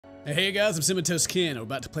Hey guys, I'm CinnamonToastKen. We're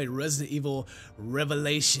about to play Resident Evil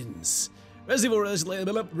Revelations. Resident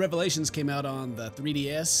Evil Revelations came out on the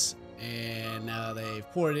 3DS, and now they've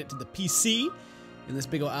ported it to the PC. And this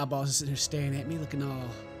big old eyeball is sitting here staring at me, looking all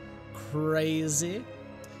crazy.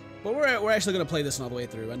 But we're actually gonna play this one all the way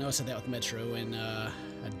through. I know I said that with Metro, and I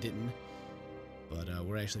didn't. But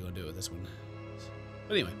we're actually gonna do it with this one.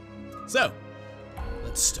 But anyway, so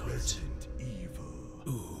let's start. Resident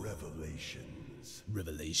Evil Revelations.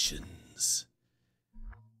 Revelations.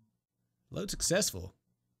 Load successful.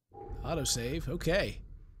 Autosave. Okay.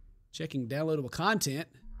 Checking downloadable content.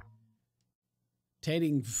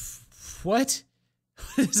 Obtaining. What?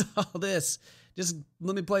 What is all this? Just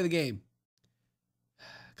let me play the game.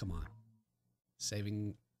 Come on.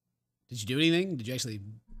 Saving. Did you do anything? Did you actually.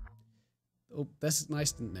 Oh, that's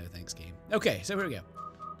nice. No, thanks, game. Okay, so here we go.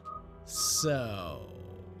 So.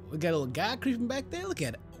 We got a little guy creeping back there. Look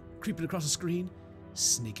at it. Creeping across the screen.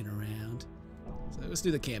 Sneaking around. So let's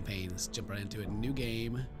do the campaign. Let's jump right into it. New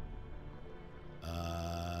game.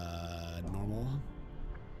 Normal.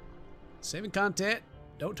 Saving content.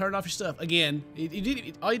 Don't turn off your stuff. Again,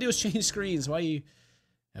 all you do is change screens. Why you...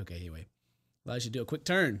 Okay, anyway. Allows you to do a quick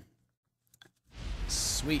turn.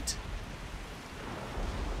 Sweet.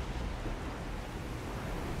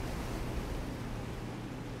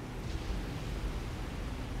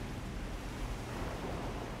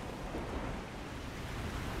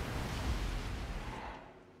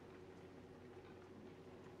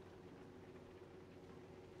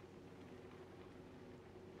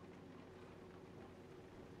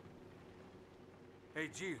 Hey,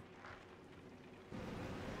 Jill.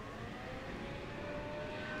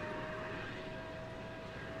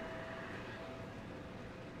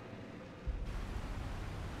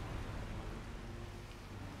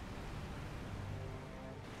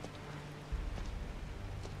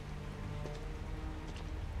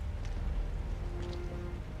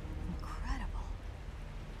 Incredible.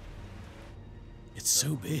 It's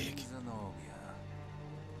so big.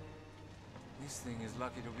 This thing is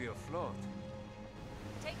lucky to be afloat.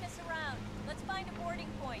 Take us around. Let's find a boarding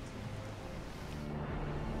point.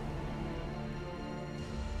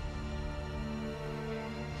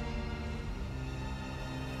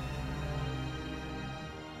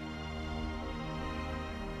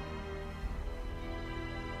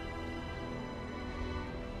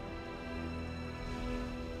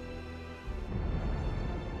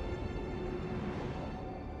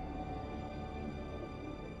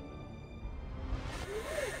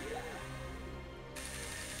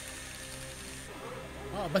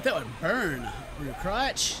 Oh, but that would burn on your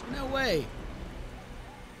crotch. No way.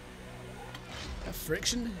 That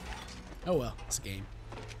friction? Oh well, it's a game.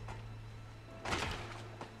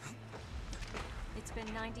 It's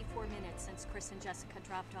been 94 minutes since Chris and Jessica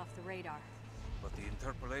dropped off the radar. But the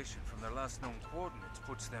interpolation from their last known coordinates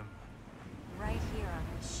puts them... Right here on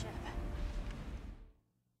this ship.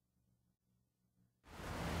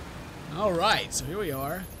 Alright, so here we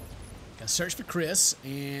are. Gotta search for Chris,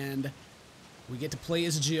 and we get to play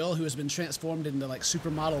as Jill, who has been transformed into like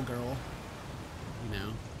supermodel girl. You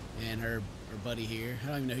know, and her buddy here. I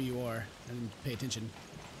don't even know who you are. I didn't pay attention.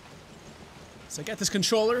 So I got this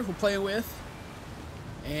controller we're playing with.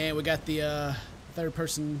 And we got the third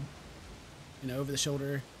person, you know, over the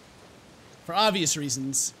shoulder. For obvious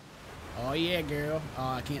reasons. Oh yeah, girl.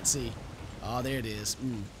 Oh, I can't see. Oh, there it is.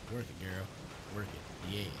 Work it, girl. Work it.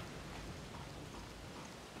 Yeah.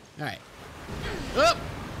 Alright. Oh!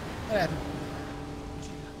 What happened?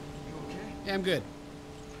 You okay? Yeah, I'm good.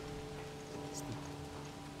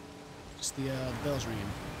 Just the bell's ringing.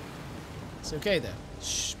 It's okay though.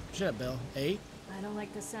 Shh, shut up, bell. Hey. I don't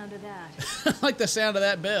like the sound of that. I like the sound of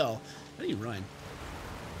that bell. How do you run?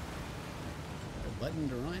 A button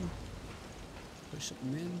to run? Push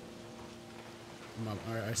something in?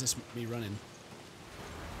 Or is this me running?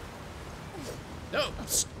 No!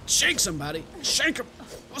 Shake somebody! Shake him!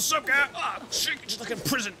 What's up, guy? Ah, shake it just like in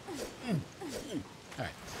prison.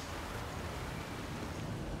 Alright.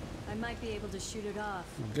 I might be able to shoot it off.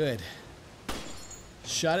 Good.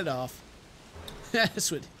 Shot it off.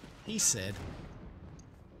 That's what he said.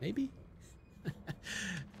 Maybe?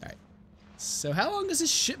 Alright. So how long has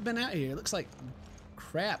this ship been out here? It looks like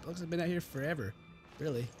crap. It looks like it's been out here forever.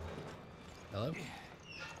 Really. Hello?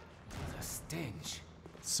 The stench.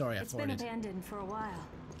 Sorry, I It's been farted. abandoned for a while.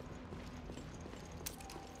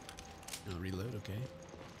 Oh, reload, okay.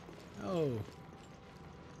 Oh.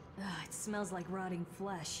 Ugh, it smells like rotting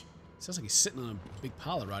flesh. Sounds like he's sitting on a big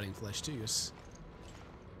pile of rotting flesh, too. It's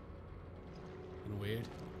kind of weird.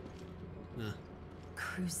 Huh.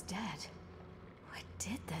 Crew's dead. What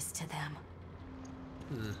did this to them?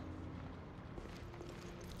 Huh.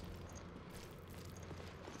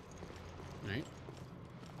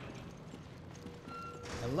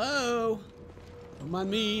 Hello? Don't mind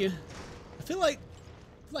me. I feel like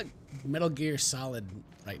Metal Gear Solid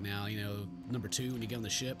right now, you know, number 2 when you get on the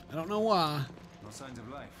ship. I don't know why. No signs of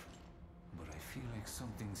life, but I feel like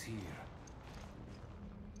something's here.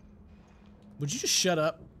 Would you just shut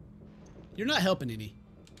up? You're not helping any.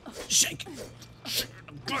 Shank! I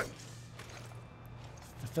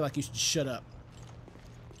feel like you should shut up.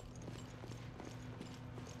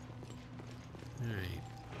 Alright.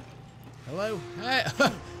 Hello? Hey!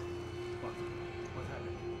 What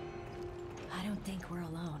happened? I don't think we're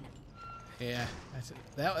alone. Yeah,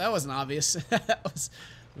 that wasn't obvious. That was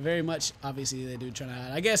very much obviously they do trying to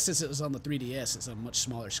hide. I guess since it was on the 3DS, it's a much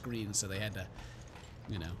smaller screen, so they had to,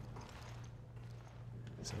 you know.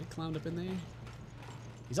 So we climbed up in there.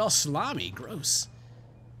 He's all slimy, gross.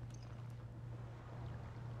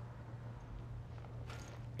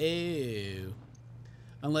 Ew.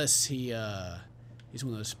 Unless he's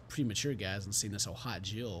one of those premature guys and seen this whole hot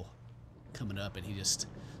Jill coming up and he just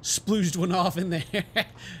splooged one off in there.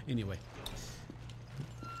 Anyway.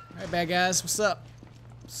 Alright, bad guys, what's up?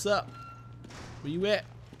 What's up? Where you at?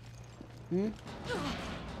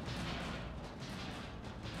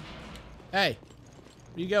 Hey,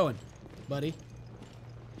 where you going, buddy?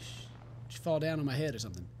 Did you fall down on my head or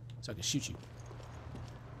something so I can shoot you?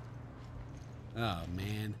 Oh,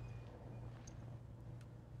 man.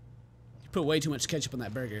 You put way too much ketchup on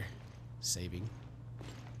that burger. Saving.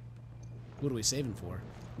 What are we saving for?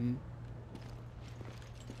 I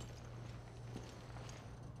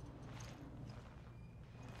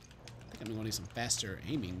think I'm gonna need some faster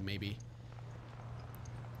aiming, maybe.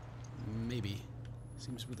 Maybe.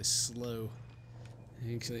 Seems really slow.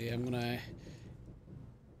 Actually, I'm gonna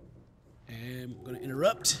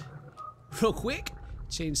interrupt real quick.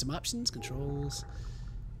 Change some options, controls.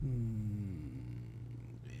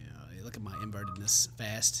 Yeah, look at my invertedness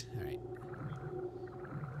fast. All right.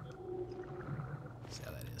 See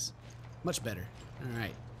how that is. Much better. All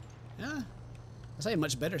right. Yeah, I say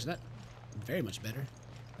much better. It's not very much better.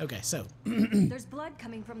 Okay, so. There's blood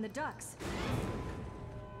coming from the ducts.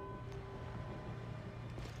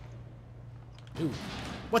 Ooh,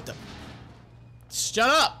 what the? Shut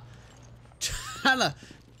up! Trying to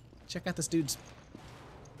check out this dude's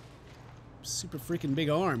super freaking big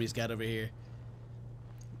arm he's got over here.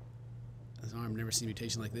 His arm never seen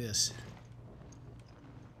mutation like this.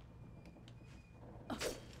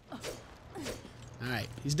 Alright,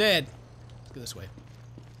 he's dead. Let's go this way.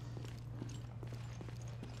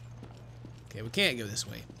 Okay, we can't go this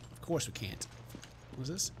way. Of course we can't. What's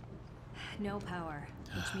this? No power,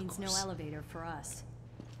 which means no elevator for us.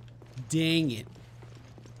 Dang it.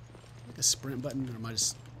 Like a sprint button, or am I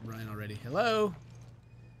just running already? Hello?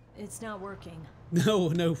 It's not working. No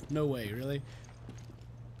way, really?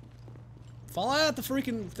 Fall out the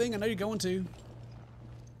freaking thing I know you're going to.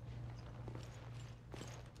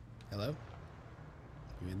 Hello?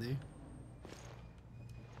 You in there?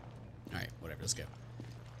 Alright, whatever, let's go.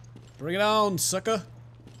 Bring it on, sucker!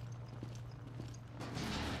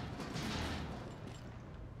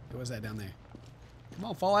 What was that down there? Come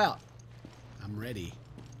on, fall out. I'm ready.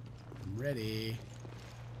 I'm ready.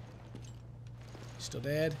 Still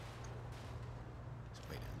dead? It's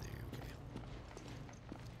way down there, okay.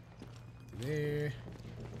 There.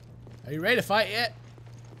 Are you ready to fight yet?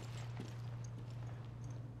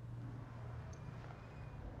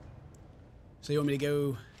 So you want me to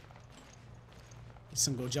go?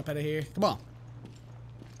 Some go jump out of here? Come on.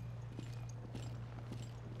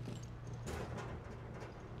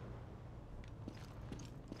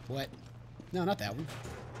 What? No, not that one.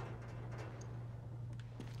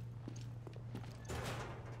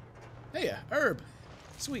 Hey, herb.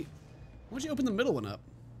 Sweet. Why don't you open the middle one up?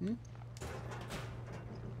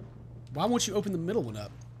 Why won't you open the middle one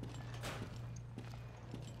up?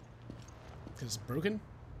 Because it's broken?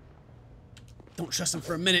 Don't trust him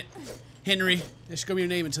for a minute, Henry. Just go me your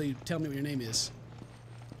name until you tell me what your name is.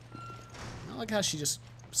 I like how she just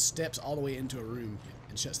steps all the way into a room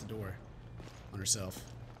and shuts the door on herself.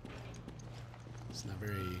 It's not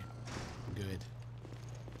very good.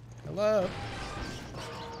 Hello?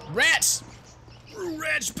 Rats!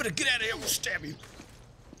 Rats, you better get out of here, I'm gonna stab you.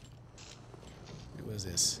 Wait, what is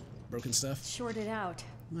this? Broken stuff? Shorted out.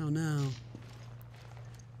 Oh no.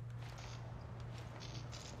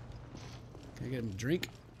 Can I get him a drink?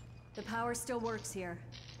 The power still works here.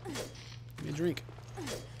 Give me a drink.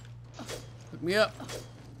 Hook me up.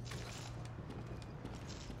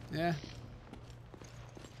 Yeah.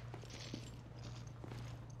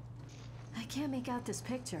 I can't make out this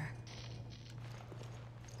picture.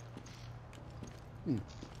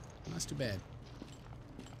 That's too bad.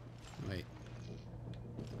 Wait.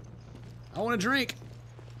 I want a drink.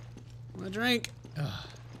 Want a drink? Ugh.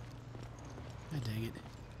 God dang it.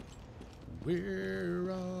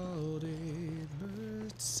 We're all dead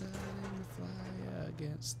birds signing to fly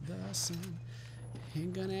against the sun.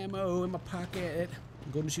 Handgun ammo in my pocket.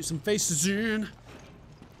 I'm going to shoot some faces in.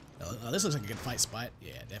 Oh, this looks like a good fight spot.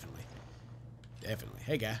 Yeah, definitely. Definitely.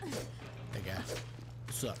 Hey, guy. Hey, guy.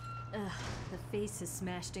 What's up? Ugh, the face is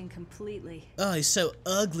smashed in completely. Oh, he's so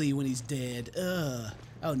ugly when he's dead. Ugh.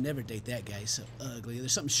 I would never date that guy. He's so ugly.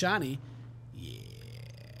 There's something shiny. Yeah.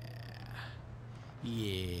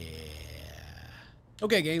 Yeah.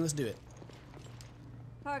 Okay, gang, let's do it.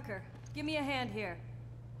 Parker, give me a hand here.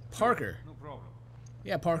 Parker. No problem.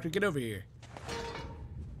 Yeah, Parker, get over here.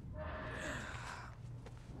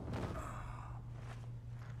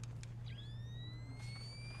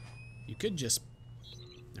 You could just...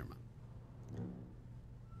 Never mind.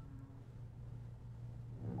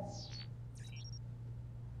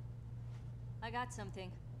 I got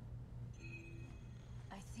something.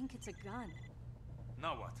 I think it's a gun.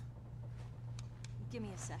 Now what? Give me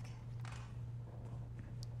a sec.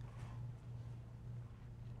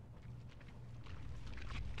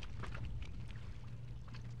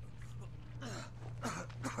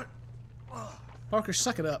 Parker,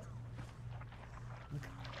 suck it up.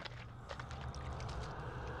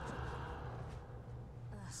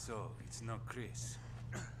 So, it's not Chris.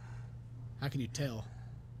 How can you tell?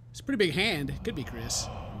 It's a pretty big hand. Could be Chris.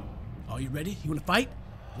 Oh, you ready? You want to fight?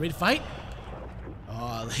 Ready to fight?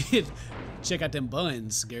 Oh, check out them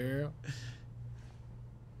buns, girl.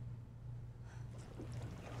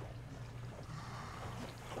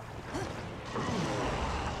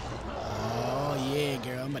 Oh, yeah,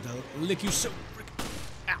 girl. I'm about to lick you so...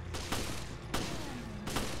 Ow.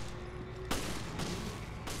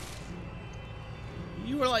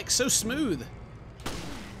 You were like so smooth.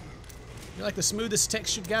 You're like the smoothest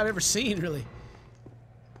textured guy I've ever seen, really.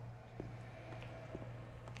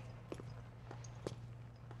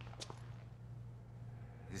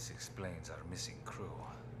 This explains our missing crew.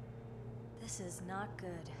 This is not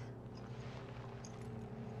good.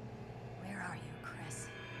 Where are you, Chris?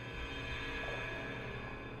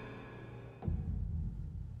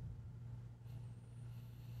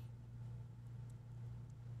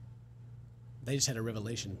 They just had a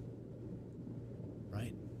revelation.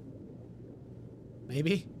 Right?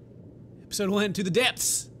 Maybe? Episode 1, To the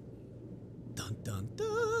Depths! Dun dun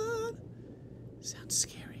dun! Sounds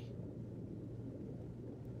scary.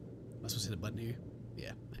 Am I supposed to hit a button here?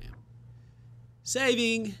 Yeah, I am.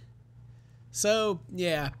 Saving! So,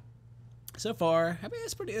 yeah. So far, I mean,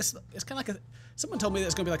 it's pretty, it's kind of like a, someone told me that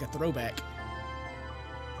it's going to be like a throwback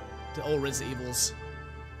to old Resident Evils.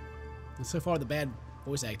 And so far, the bad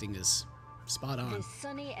voice acting is spot on. The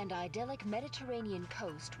sunny and idyllic Mediterranean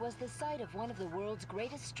coast was the site of one of the world's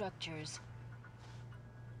greatest structures.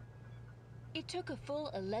 It took a full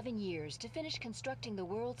 11 years to finish constructing the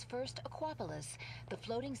world's first Aquapolis, the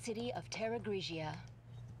floating city of Terra Grigia.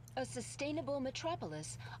 A sustainable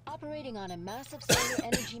metropolis operating on a massive solar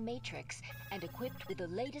energy matrix and equipped with the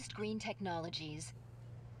latest green technologies.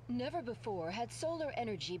 Never before had solar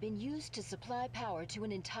energy been used to supply power to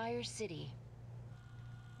an entire city.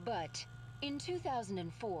 But in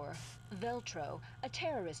 2004, Veltro, a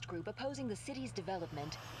terrorist group opposing the city's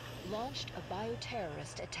development, launched a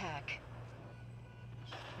bioterrorist attack.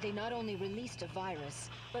 They not only released a virus,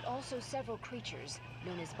 but also several creatures,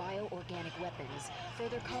 known as bioorganic weapons,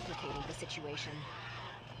 further complicating the situation.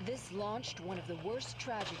 This launched one of the worst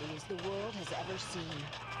tragedies the world has ever seen.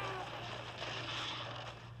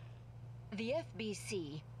 The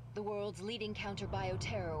FBC, the world's leading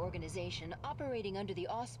counter-bioterror organization operating under the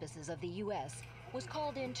auspices of the US, was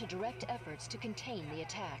called in to direct efforts to contain the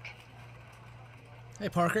attack. Hey,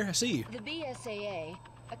 Parker, I see you. The BSAA,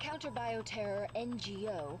 a counter-bioterror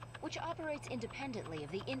NGO, which operates independently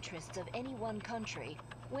of the interests of any one country,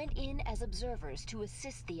 went in as observers to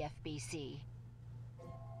assist the FBC.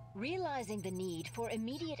 Realizing the need for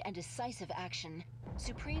immediate and decisive action,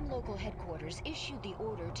 Supreme Local Headquarters issued the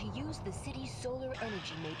order to use the city's solar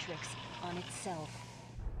energy matrix on itself.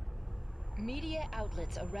 Media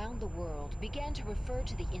outlets around the world began to refer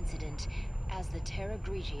to the incident as the Terra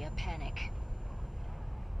Grigia Panic.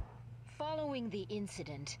 Following the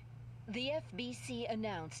incident, the FBC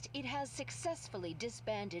announced it has successfully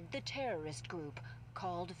disbanded the terrorist group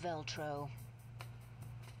called Veltro.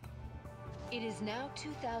 It is now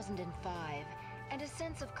 2005, and a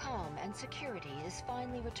sense of calm and security is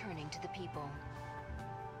finally returning to the people.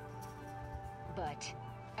 But,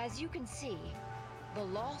 as you can see, the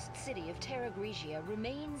lost city of Terra Grigia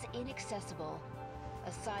remains inaccessible,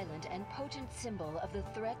 a silent and potent symbol of the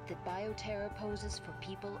threat that bioterror poses for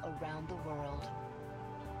people around the world.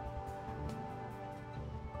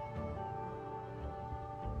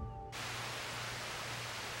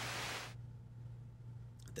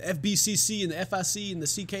 the FBCC and the FIC and the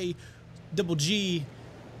CK double G.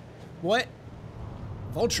 What?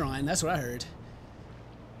 Voltron, that's what I heard.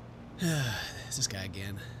 It's this guy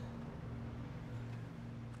again.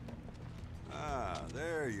 Ah,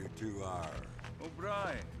 there you two are.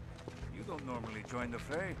 O'Brien, you don't normally join the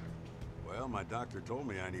fray. Well, my doctor told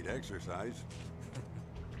me I need exercise.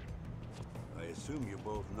 I assume you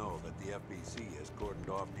both know that the FBC has cordoned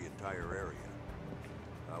off the entire area.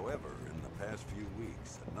 However, in the past few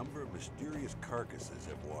weeks, a number of mysterious carcasses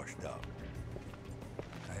have washed up.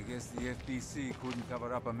 I guess the FBC couldn't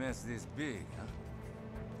cover up a mess this big, huh?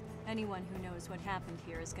 Anyone who knows what happened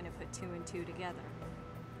here is going to put 2 and 2 together.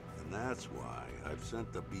 And that's why I've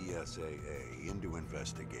sent the BSAA in to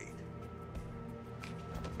investigate.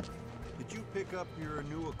 Did you pick up your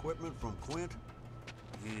new equipment from Quint?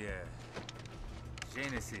 The,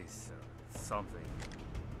 Genesis, or something.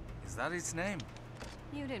 Is that its name?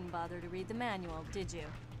 You didn't bother to read the manual, did you?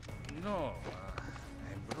 No,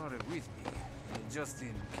 I brought it with me, just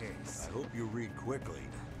in case. I hope you read quickly,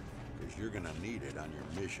 because you're gonna need it on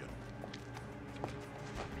your mission.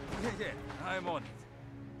 Yeah, I'm on it.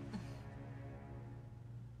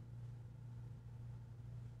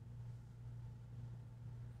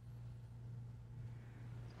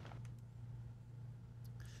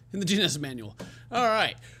 In the Genesis manual. All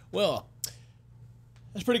right. Well,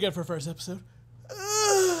 that's pretty good for a first episode.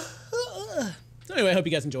 So anyway, I hope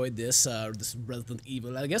you guys enjoyed this. This Resident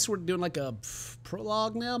Evil. I guess we're doing like a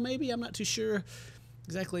prologue now. Maybe I'm not too sure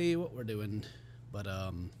exactly what we're doing, but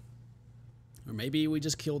or maybe we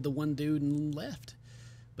just killed the one dude and left.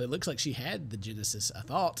 But it looks like she had the Genesis, I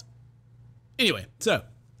thought. Anyway, so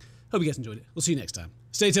hope you guys enjoyed it. We'll see you next time.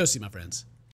 Stay toasty, my friends.